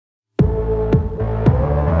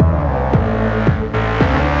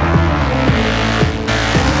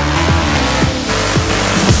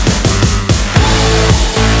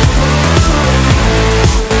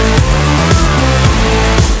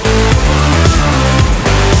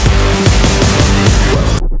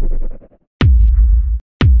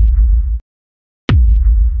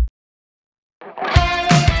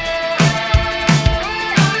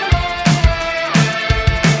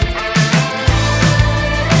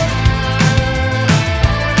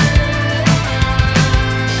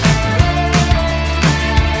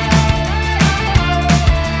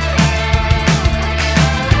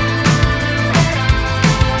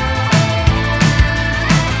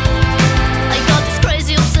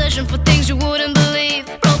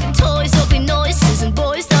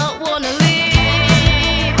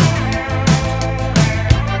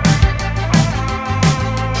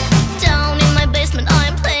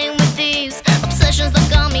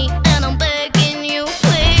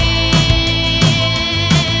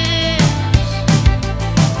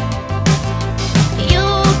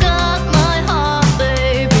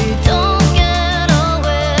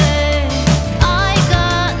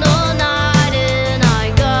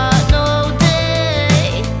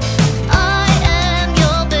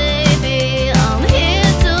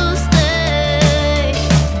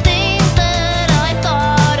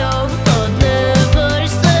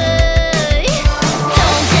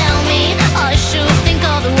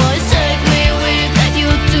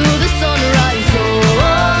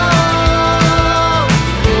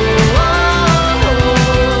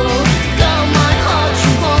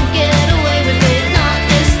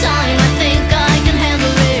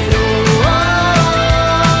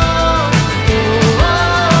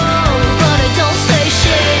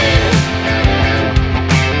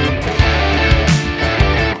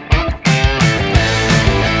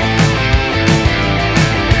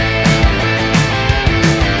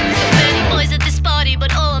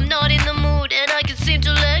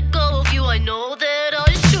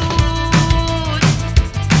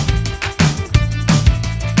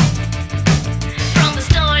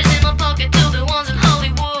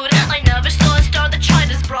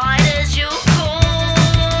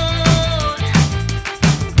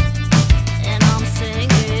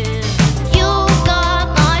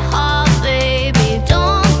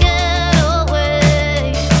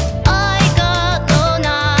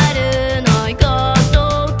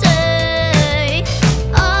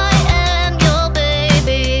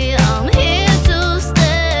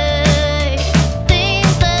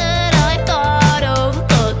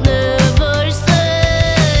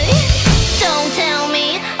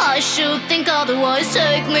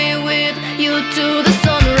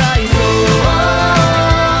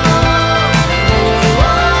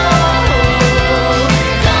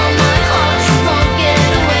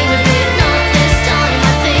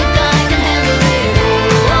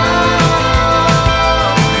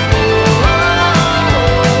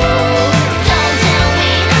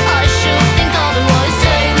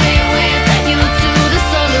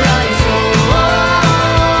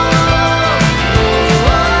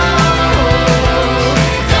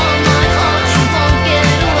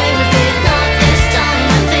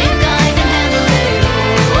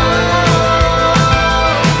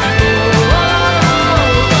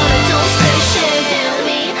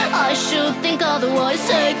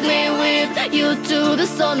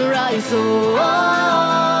eyes. Oh,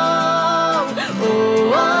 oh,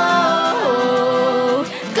 oh,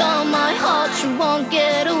 oh. Got my heart, you won't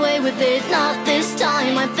get away with it. Not this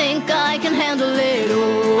time, I think I can handle it.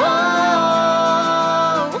 Oh, oh,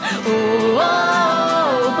 oh,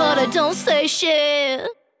 oh, but I don't say shit.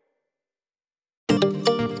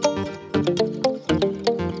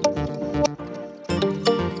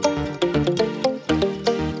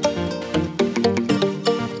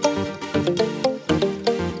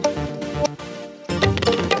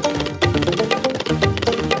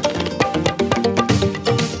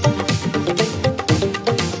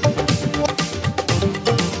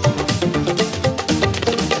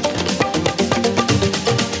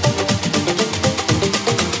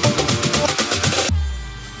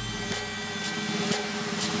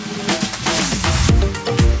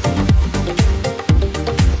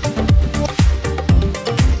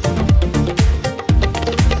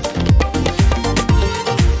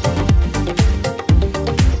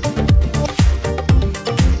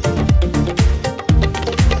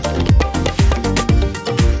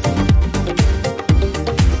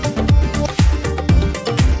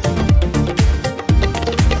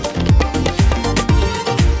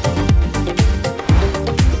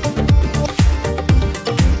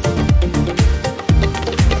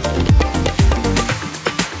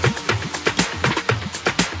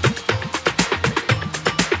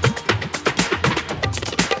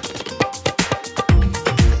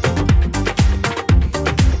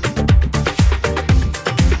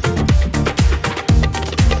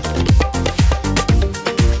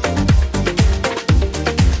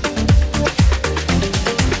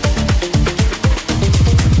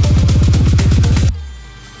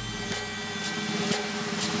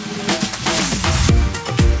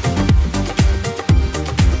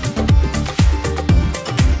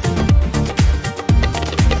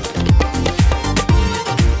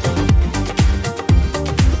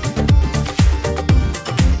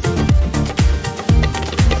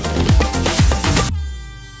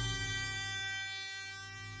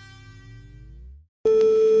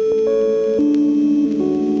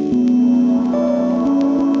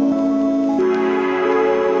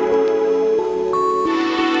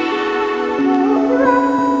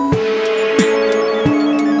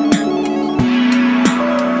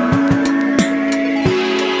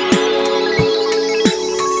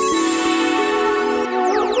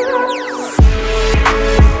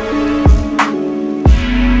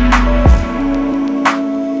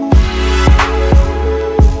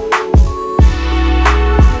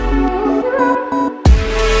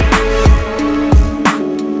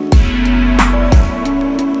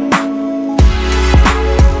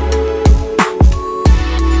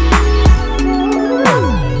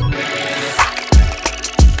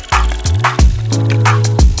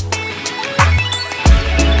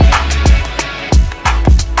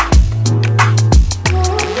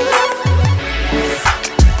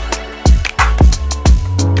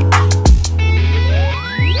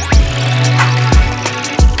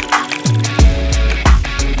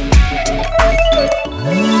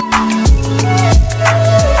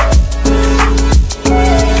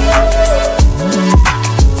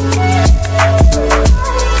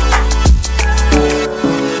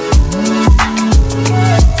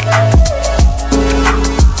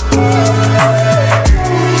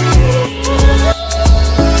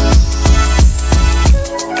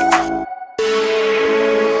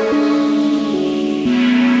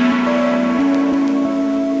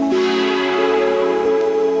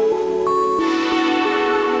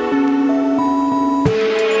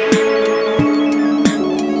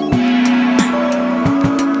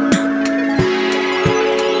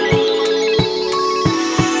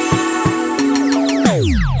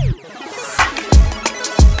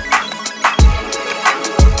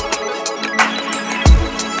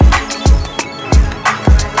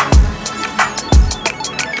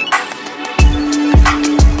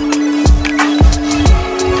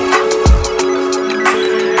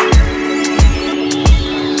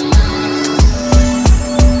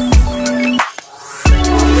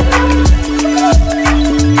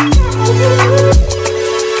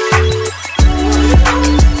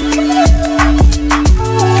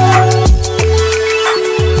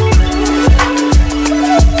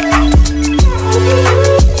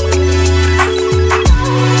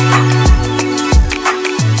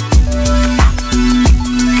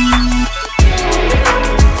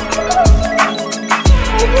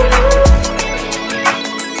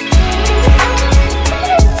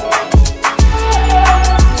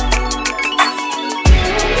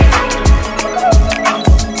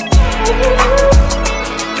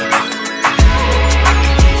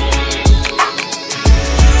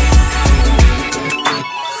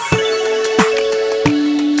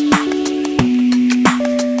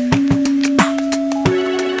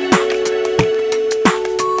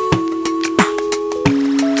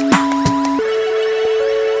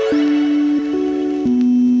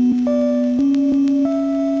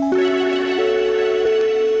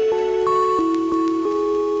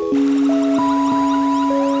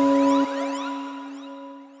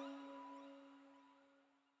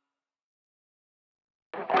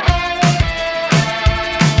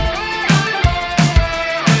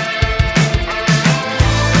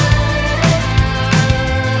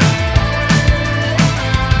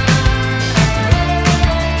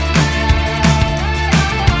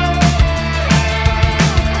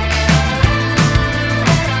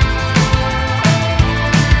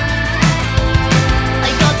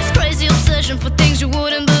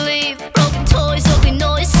 wouldn't believe. Broken toys, ugly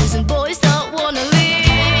noises, and boys that wanna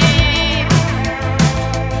leave.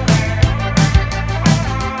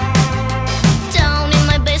 Down in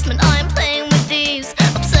my basement I'm playing with these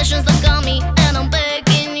obsessions that got me, and I'm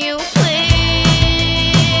begging you please.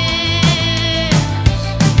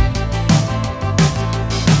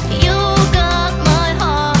 You got my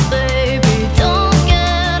heart, baby, don't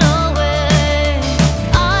get away.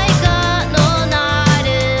 I got no night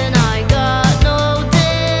and I got no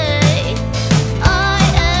day. I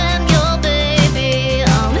am your baby,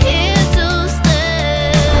 I'm here to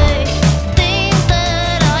stay. Things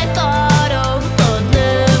that I thought of but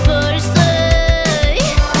never say.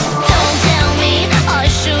 Don't tell me I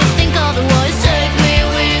should think otherwise. Take me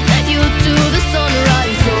with you to the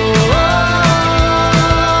sunrise. Oh,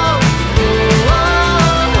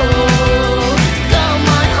 got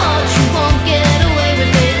my heart, you won't get away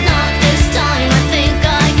with it. Not this time, I think I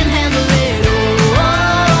can handle it.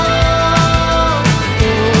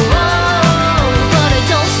 But I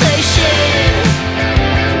don't say shit.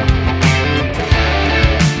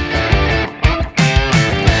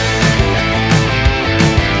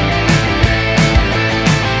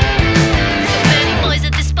 Many boys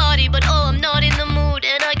at this party, but oh, I'm not in the mood,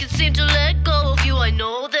 and I can't seem to let go of you. I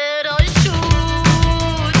know that I should.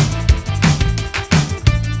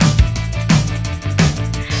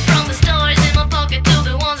 From the stars in my pocket to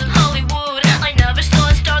the ones in Hollywood, I never saw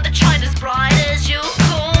a star that shine as bright as you could.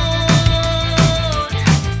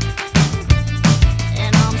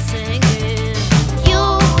 And I'm singing. You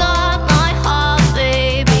got my heart,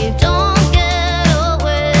 baby, don't get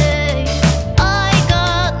away. I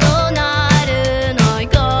got no night and I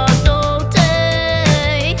got no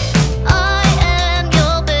day. I am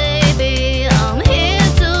your baby, I'm here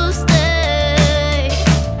to stay.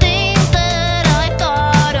 Things that I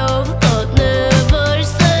thought of but never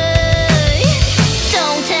say.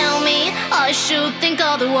 Don't tell me I should think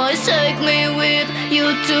otherwise. Take me with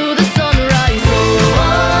you to the sunrise.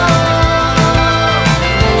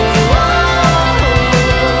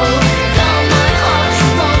 Got my heart, you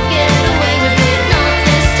won't get away with it. Not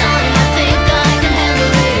this time, I think I can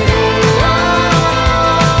handle it.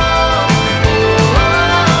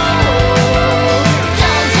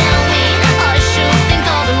 Don't tell me I should think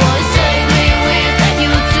otherwise. Take me with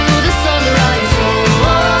you to the sunrise.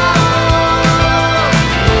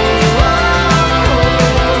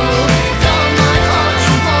 Got my heart,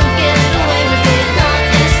 you won't get away with it. Not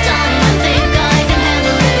this time, I think I can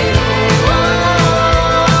handle it.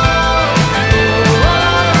 But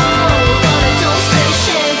I don't say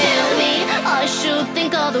shit. Tell me I should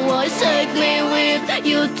think otherwise. Take me with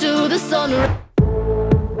you to the sunrise.